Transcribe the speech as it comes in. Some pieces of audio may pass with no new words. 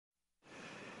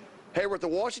Hey, we're at the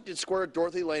Washington Square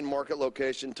Dorothy Lane Market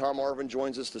location. Tom Arvin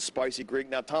joins us, the Spicy Greek.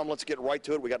 Now, Tom, let's get right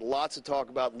to it. We got lots to talk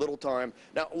about, little time.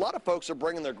 Now, a lot of folks are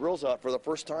bringing their grills out for the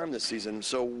first time this season,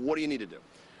 so what do you need to do?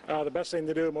 The best thing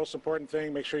to do, most important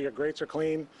thing, make sure your grates are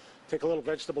clean. Take a little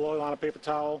vegetable oil on a paper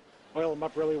towel, oil them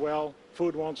up really well.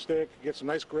 Food won't stick. Get some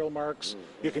nice grill marks.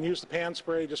 You can use the pan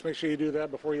spray. Just make sure you do that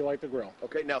before you light the grill.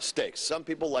 Okay, now steaks. Some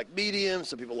people like medium,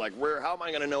 some people like rare. How am I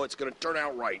going to know it's going to turn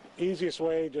out right? Easiest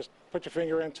way, just put your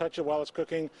finger in, touch it while it's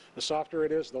cooking. The softer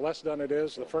it is, the less done it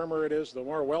is. The firmer it is, the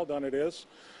more well done it is.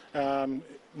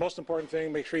 Most important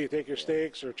thing, make sure you take your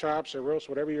steaks or chops or roast,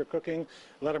 whatever you're cooking,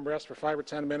 let them rest for 5 or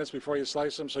 10 minutes before you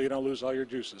slice them so you don't lose all your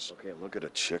juices. Okay, look at a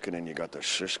chicken and you got the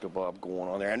shish kebab going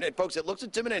on there. And folks, it looks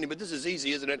intimidating, but this is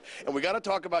easy, isn't it? And we got to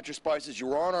talk about your spices. You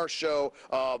were on our show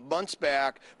months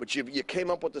back, but you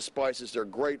came up with the spices. They're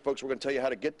great, folks. We're going to tell you how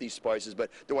to get these spices,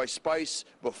 but do I spice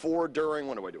before, during?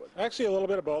 When do I do it? Actually, a little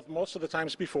bit of both. Most of the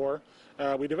times before.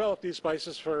 We developed these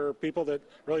spices for people that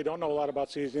really don't know a lot about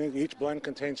seasoning. Each blend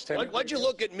contains 10 Why'd you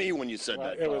look at me when you said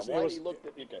that, Tom?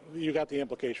 You got the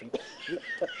implication.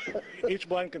 Each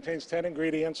blend contains 10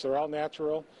 ingredients. They're all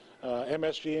natural,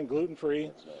 MSG and gluten-free.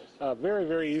 Very,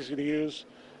 very easy to use.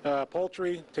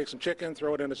 Poultry, take some chicken,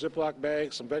 throw it in a Ziploc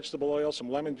bag, some vegetable oil, some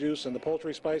lemon juice, and the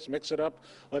poultry spice. Mix it up,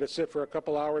 let it sit for a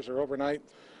couple hours or overnight.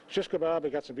 Shish kebab,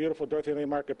 we got some beautiful Dorothy Lane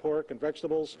Market pork and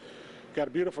vegetables. Got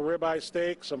a beautiful ribeye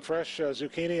steak, some fresh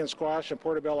zucchini and squash and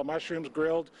portobello mushrooms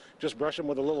grilled. Just brush them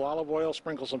with a little olive oil,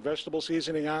 sprinkle some vegetable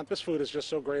seasoning on. This food is just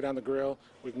so great on the grill.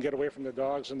 We can get away from the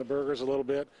dogs and the burgers a little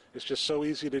bit. It's just so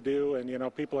easy to do, and you know,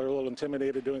 people are a little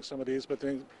intimidated doing some of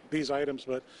these items,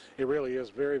 but it really is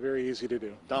very, very easy to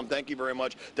do. Tom, thank you very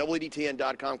much.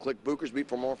 WDTN.com, click Booker's Beat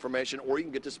for more information, or you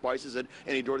can get the spices at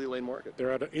any Dorothy Lane Market.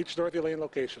 They're at each Dorothy Lane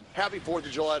location. Happy 4th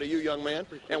of July to you, young man,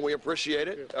 and we appreciate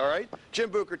it. All right? Jim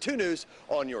Booker, 2 News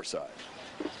on your side.